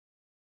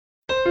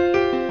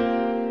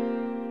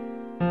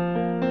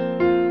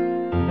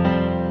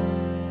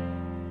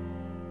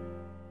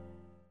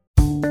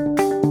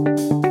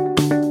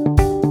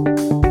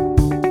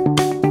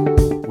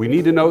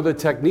know the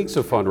techniques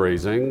of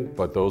fundraising,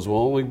 but those will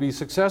only be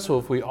successful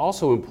if we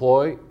also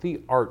employ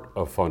the art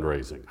of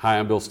fundraising. Hi,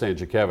 I'm Bill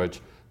Stanczykiewicz.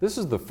 This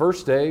is the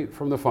first day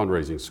from the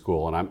fundraising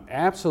school, and I'm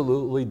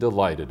absolutely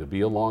delighted to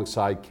be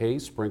alongside Kay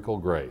Sprinkle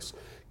Grace.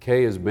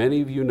 Kay, as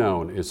many of you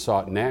know, is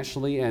sought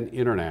nationally and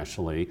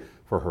internationally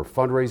for her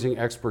fundraising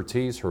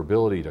expertise, her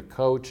ability to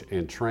coach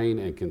and train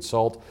and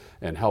consult,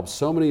 and help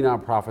so many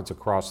nonprofits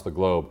across the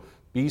globe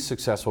be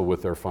successful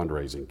with their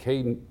fundraising.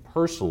 Kay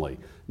personally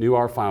knew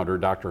our founder,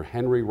 Dr.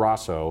 Henry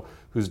Rosso,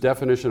 whose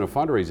definition of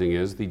fundraising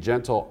is the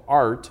gentle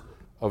art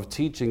of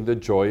teaching the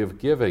joy of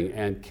giving.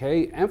 And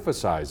Kay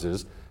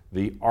emphasizes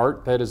the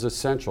art that is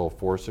essential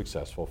for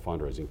successful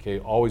fundraising. Kay,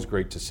 always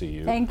great to see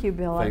you. Thank you,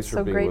 Bill. Thanks it's for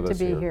so being great with us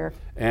to be here.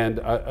 And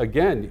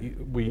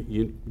again,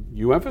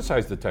 you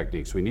emphasize the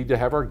techniques. We need to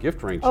have our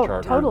gift range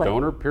chart, totally. our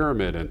donor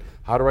pyramid, and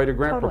how to write a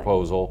grant Totally.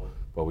 proposal.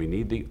 But we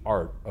need the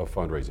art of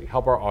fundraising.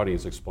 Help our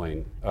audience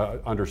explain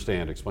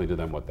to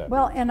them what that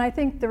Well, means. and I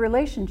think the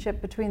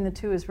relationship between the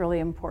two is really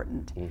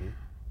important.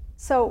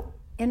 So,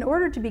 in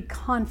order to be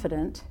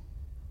confident,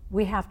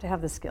 we have to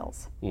have the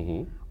skills.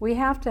 We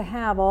have to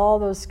have all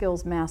those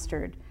skills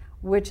mastered,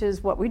 which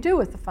is what we do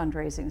with the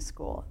fundraising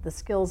school, the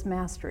skills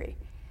mastery.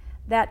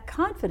 That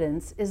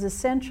confidence is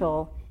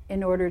essential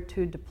in order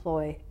to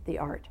deploy the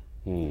art.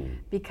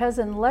 Because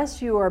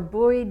unless you are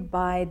buoyed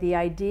by the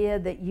idea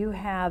that you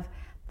have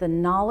the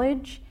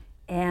knowledge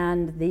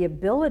and the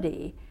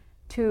ability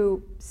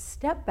to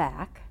step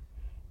back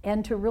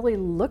and to really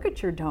look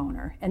at your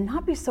donor and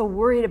not be so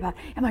worried about,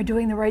 am I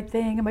doing the right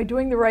thing? Am I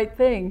doing the right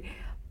thing?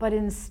 But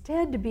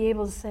instead to be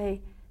able to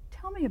say,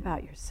 tell me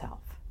about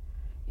yourself.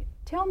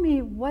 Tell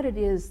me what it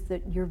is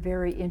that you're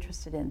very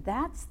interested in.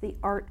 That's the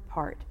art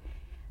part.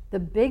 The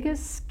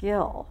biggest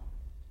skill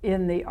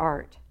in the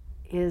art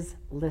is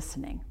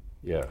listening.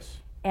 Yes.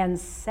 And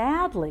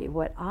sadly,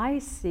 what I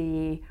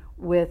see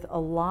with a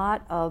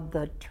lot of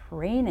the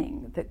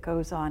training that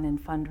goes on in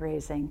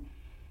fundraising,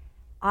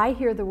 I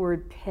hear the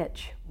word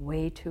pitch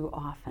way too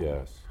often.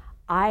 Yes.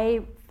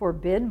 I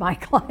forbid my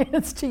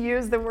clients to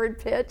use the word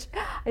pitch.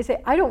 I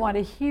say, I don't want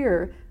to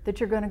hear that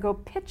you're going to go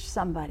pitch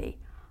somebody.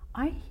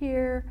 I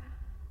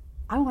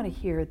want to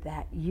hear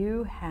that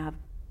you have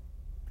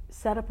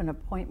set up an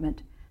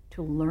appointment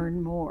to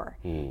learn more.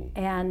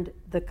 And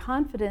the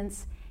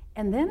confidence,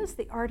 and then is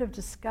the art of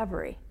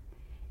discovery.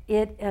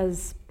 It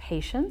is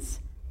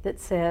patience that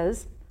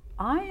says,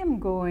 I am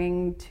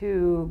going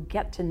to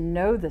get to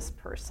know this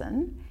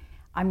person.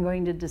 I'm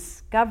going to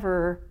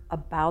discover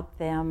about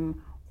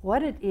them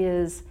what it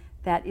is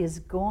that is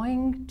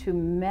going to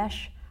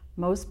mesh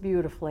most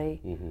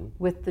beautifully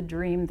with the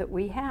dream that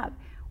we have.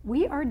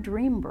 We are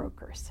dream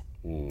brokers.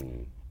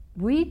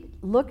 We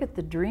look at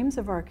the dreams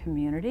of our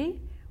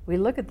community, we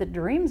look at the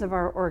dreams of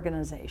our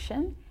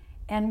organization,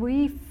 and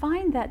we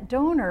find that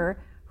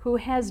donor who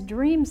has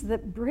dreams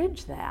that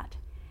bridge that.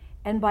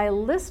 And by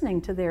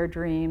listening to their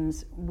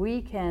dreams,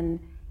 we can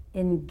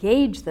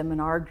engage them in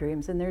our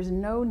dreams, and there's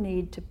no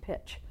need to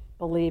pitch,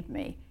 believe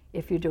me,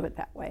 if you do it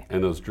that way.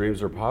 And those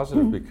dreams are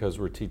positive because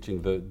we're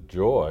teaching the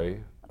joy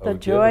of The giving.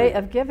 joy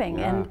of giving.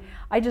 Yeah. And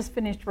I just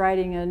finished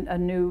writing a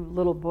new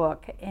little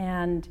book,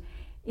 and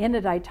in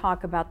it I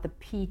talk about the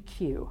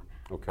PQ,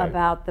 Okay.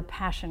 about the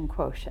passion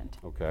quotient,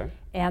 Okay.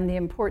 and the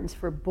importance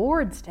for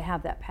boards to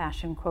have that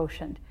passion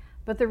quotient.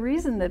 But the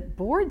reason that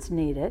boards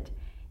need it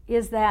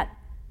is that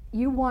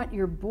you want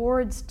your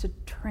boards to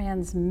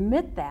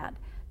transmit that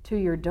to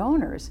your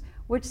donors,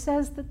 which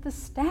says that the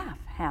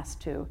staff has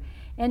to.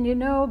 And you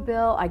know,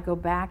 Bill, I go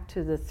back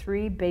to the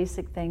three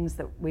basic things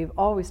that we've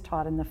always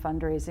taught in the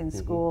fundraising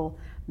school: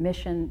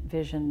 mission,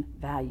 vision,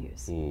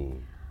 values.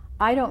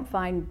 I don't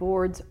find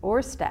boards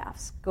or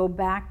staffs go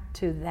back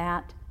to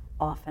that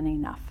often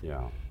enough.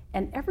 Yeah.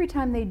 And every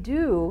time they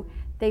do,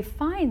 they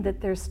find that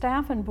their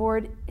staff and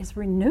board is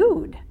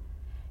renewed.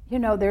 You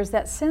know, there's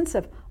that sense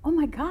of, oh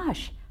my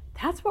gosh,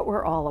 that's what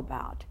we're all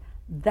about.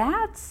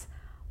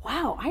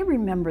 Wow, I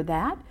remember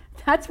that.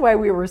 That's why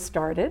we were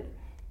started.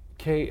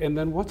 Kay, and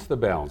then what's the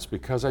balance?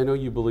 Because I know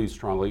you believe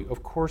strongly,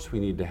 of course we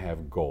need to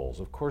have goals.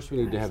 Of course we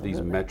need to have these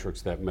Absolutely.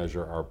 metrics that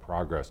measure our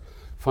progress.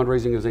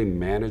 Fundraising is a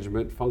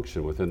management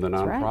function within the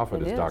That's right,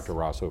 nonprofit, it as is. Dr.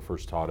 Rosso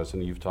first taught us,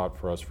 and you've taught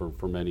for us for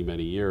many,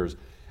 many years.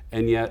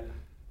 And yet,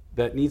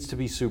 that needs to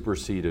be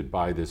superseded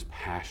by this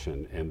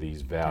passion and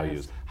these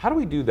values. How do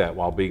we do that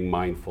while being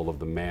mindful of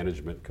the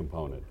management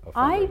component of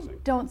I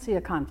fundraising? don't see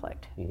a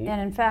conflict.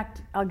 And in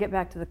fact, I'll get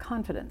back to the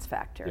confidence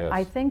factor. Yes.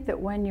 I think that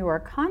when you are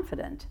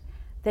confident,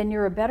 then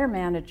you're a better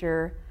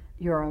manager,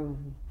 you're a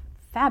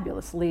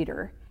fabulous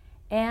leader,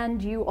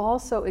 and you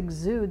also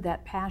exude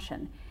that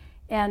passion.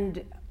 And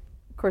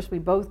of course, we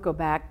both go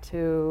back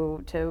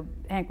to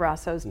Hank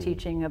Rosso's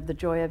teaching of the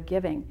joy of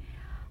giving.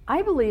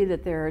 I believe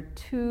that there are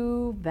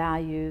two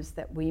values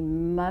that we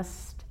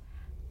must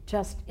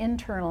just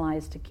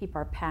internalize to keep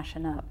our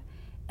passion up,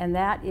 and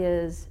that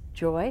is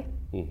joy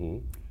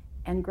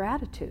and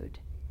gratitude.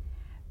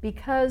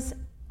 Because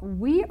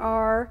we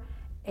are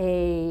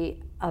a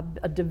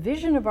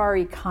division of our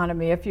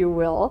economy, if you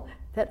will,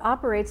 that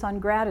operates on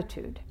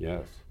gratitude.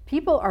 Yes.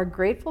 People are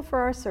grateful for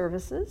our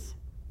services,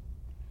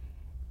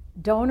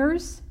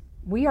 donors,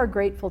 we are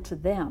grateful to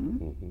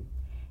them,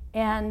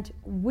 and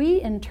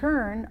we in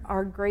turn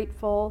are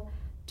grateful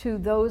to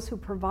those who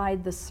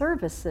provide the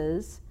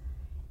services,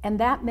 and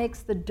that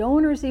makes the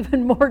donors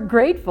even more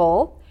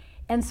grateful.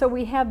 And so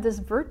we have this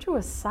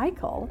virtuous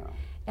cycle. Yeah.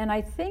 And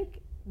I think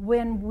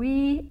when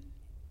we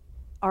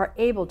are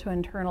able to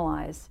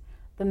internalize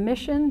the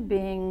mission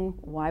being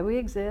why we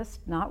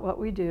exist, not what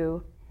we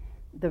do,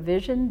 the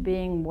vision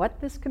being what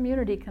this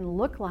community can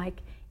look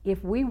like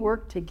if we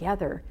work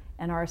together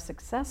and are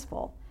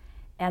successful,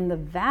 and the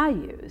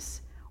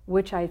values,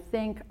 which I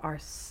think are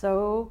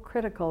so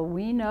critical,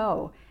 we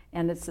know,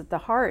 and it's at the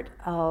heart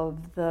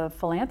of the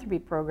philanthropy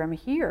program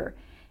here,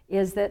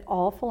 is that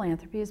all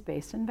philanthropy is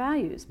based in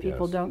values.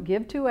 People Yes. don't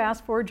give to,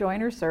 ask for,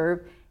 join, or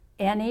serve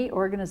any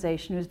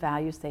organization whose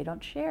values they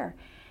don't share.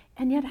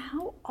 And yet,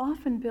 how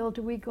often, Bill,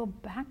 do we go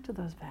back to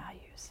those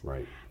values?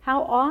 Right.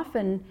 How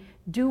often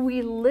do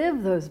we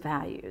live those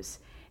values?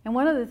 And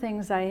one of the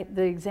things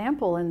the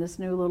example in this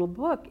new little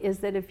book is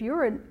that if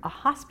you're a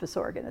hospice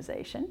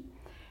organization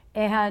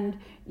and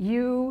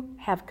you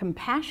have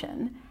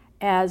compassion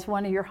as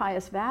one of your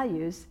highest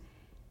values,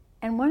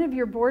 and one of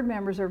your board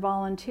members or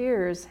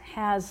volunteers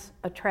has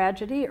a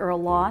tragedy or a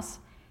loss,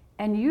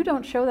 and you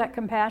don't show that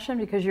compassion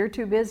because you're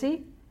too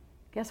busy,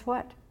 guess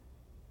what?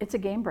 It's a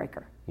game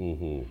breaker.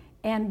 Mm-hmm.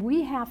 And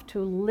we have to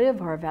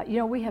live our value. You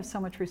know, we have so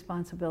much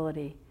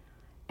responsibility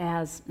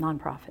as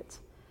nonprofits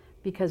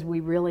because we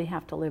really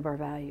have to live our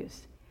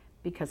values,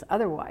 because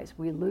otherwise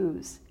we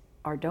lose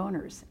our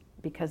donors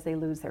because they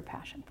lose their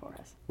passion for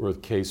us. We're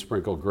with Kay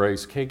Sprinkle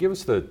Grace. Kay, give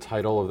us the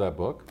title of that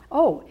book.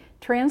 Oh,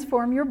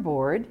 transform your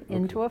board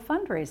into a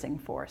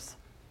fundraising force.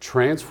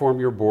 Transform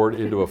Your Board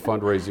into a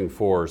Fundraising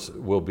Force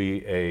will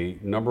be a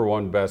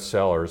 #1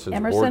 bestseller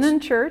Emerson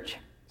and Church.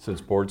 since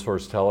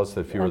BoardSource tell us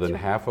that fewer That's than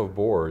right. half of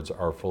boards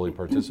are fully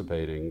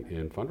participating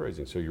in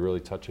fundraising. So you're really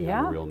touching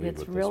on a real need with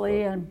it's this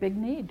really book. a big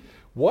need.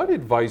 What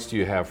advice do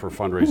you have for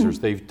fundraisers?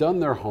 They've done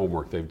their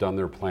homework, they've done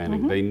their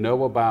planning, they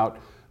know about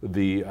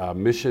the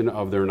mission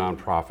of their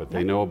nonprofit,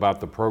 they know about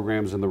the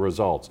programs and the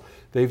results.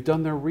 They've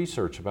done their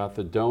research about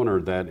the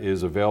donor that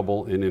is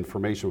available in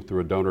information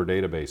through a donor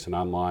database and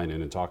online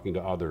and in talking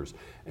to others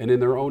and in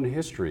their own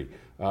history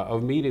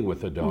of meeting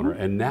with the donor.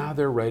 And now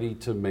they're ready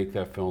to make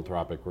that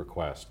philanthropic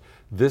request.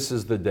 This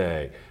is the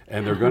day.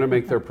 And they're going to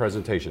make their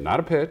presentation, not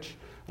a pitch,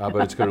 but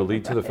it's going to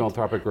lead to the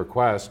philanthropic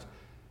request.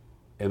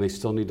 And they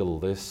still need to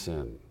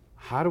listen.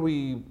 How do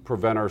we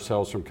prevent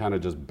ourselves from kind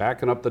of just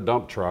backing up the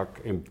dump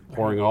truck and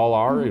pouring all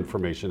our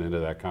information into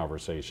that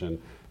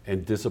conversation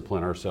and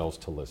discipline ourselves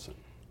to listen?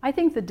 I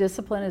think the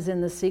discipline is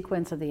in the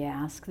sequence of the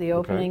ask, the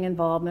opening,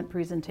 involvement,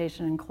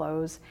 presentation, and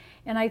close.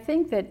 And I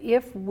think that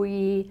if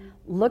we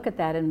look at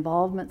that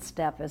involvement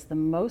step as the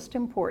most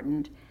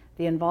important,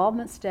 the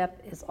involvement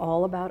step is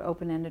all about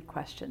open-ended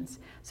questions.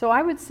 So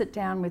I would sit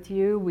down with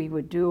you, we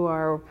would do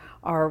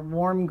our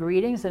warm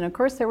greetings, and of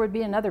course there would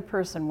be another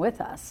person with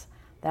us.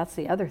 That's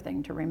the other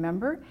thing to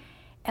remember.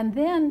 And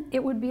then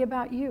it would be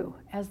about you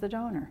as the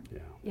donor.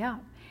 Yeah.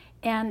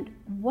 And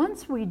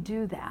once we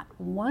do that,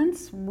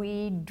 once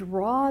we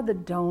draw the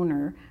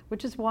donor,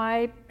 which is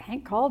why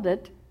Hank called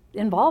it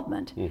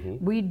involvement,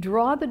 we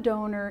draw the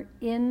donor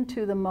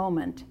into the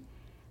moment,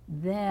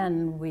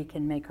 then we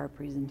can make our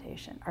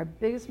presentation. Our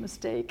biggest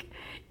mistake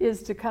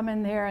is to come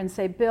in there and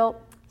say, Bill,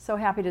 so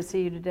happy to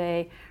see you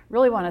today.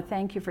 Really want to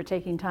thank you for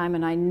taking time,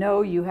 and I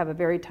know you have a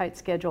very tight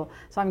schedule,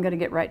 so I'm going to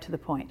get right to the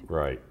point.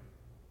 Right.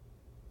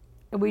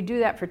 And we do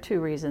that for two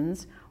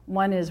reasons.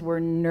 One is we're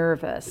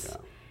nervous,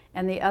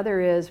 and the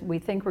other is we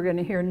think we're going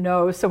to hear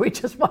no, so we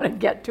just want to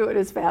get to it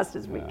as fast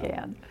as we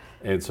can.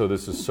 And so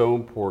this is so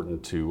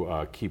important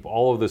to keep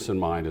all of this in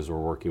mind as we're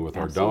working with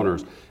our Absolutely.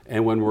 donors.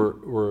 And when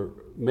we're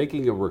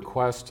making a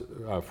request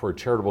for a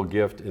charitable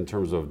gift in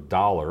terms of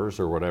dollars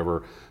or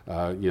whatever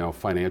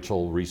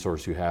financial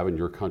resource you have in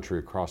your country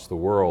across the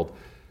world,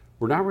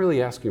 we're not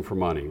really asking for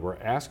money. We're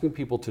asking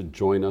people to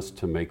join us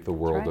to make the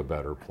world a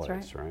better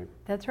place, right?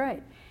 That's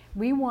right.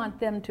 We want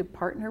them to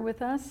partner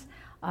with us.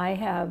 I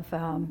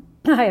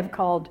have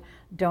called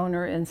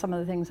donor, in some of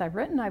the things I've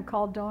written, I've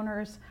called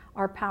donors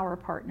our power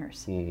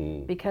partners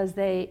because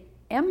they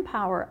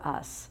empower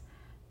us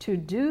to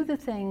do the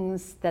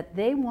things that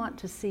they want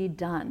to see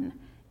done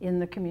in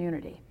the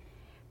community.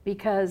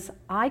 Because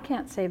I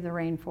can't save the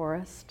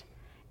rainforest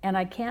and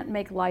I can't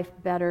make life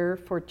better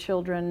for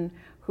children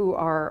who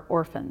are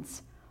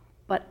orphans,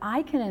 but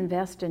I can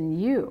invest in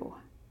you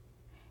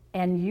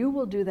and you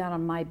will do that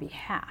on my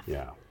behalf.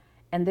 Yeah.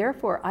 And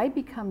therefore, I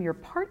become your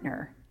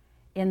partner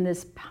in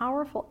this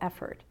powerful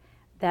effort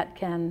that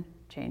can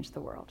change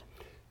the world.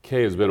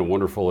 Kay has been a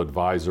wonderful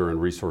advisor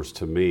and resource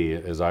to me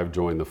as I've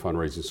joined the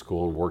fundraising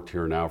school and worked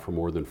here now for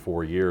more than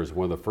 4 years.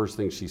 One of the first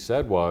things she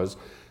said was,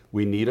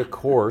 we need a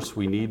course,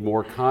 we need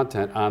more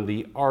content on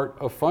the art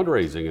of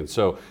fundraising. And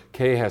so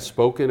Kay has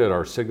spoken at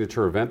our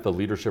signature event, the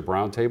Leadership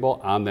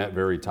Roundtable, on that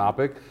very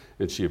topic.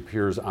 And she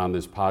appears on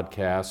this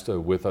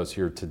podcast with us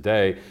here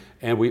today.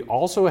 And we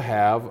also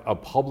have a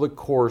public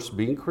course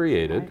being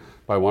created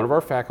by one of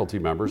our faculty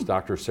members,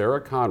 Dr.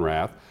 Sarah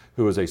Conrath,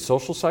 who is a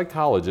social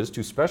psychologist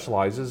who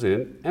specializes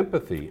in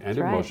empathy and That's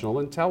right. emotional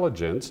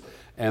intelligence.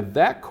 And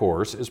that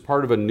course is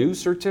part of a new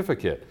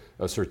certificate,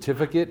 a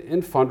certificate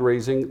in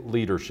fundraising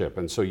leadership.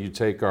 And so you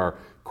take our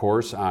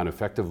course on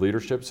effective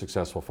leadership,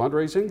 successful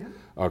fundraising,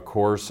 a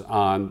course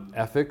on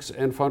ethics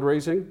and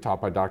fundraising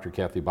taught by Dr.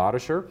 Kathy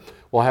Bodisher.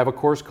 We'll have a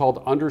course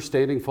called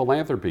Understanding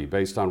Philanthropy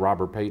based on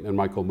Robert Payton and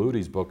Michael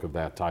Moody's book of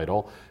that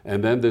title.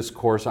 And then this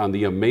course on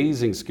the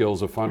amazing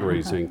skills of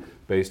fundraising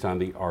based on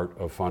the art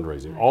of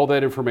fundraising. All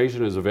that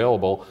information is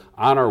available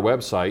on our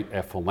website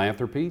at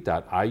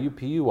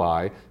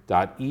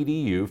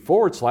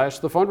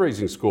philanthropy.iupui.edu/the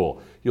fundraising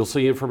school. You'll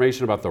see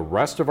information about the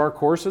rest of our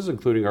courses,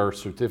 including our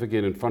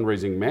certificate in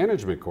fundraising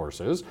management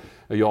courses.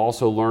 You'll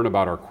also learn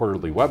about our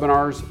quarterly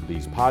webinars,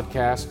 these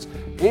podcasts,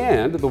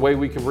 and the way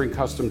we can bring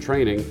custom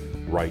training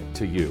right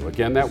to you.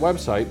 Again, that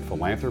website,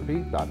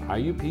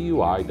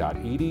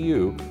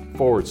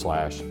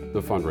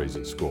 philanthropy.iupui.edu/the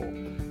fundraising school.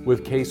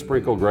 With K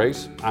Sprinkle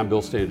Grace, I'm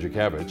Bill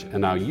Stanczykiewicz,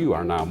 and now you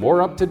are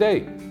more up to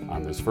date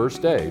on this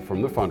first day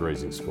from the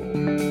fundraising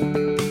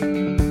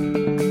school.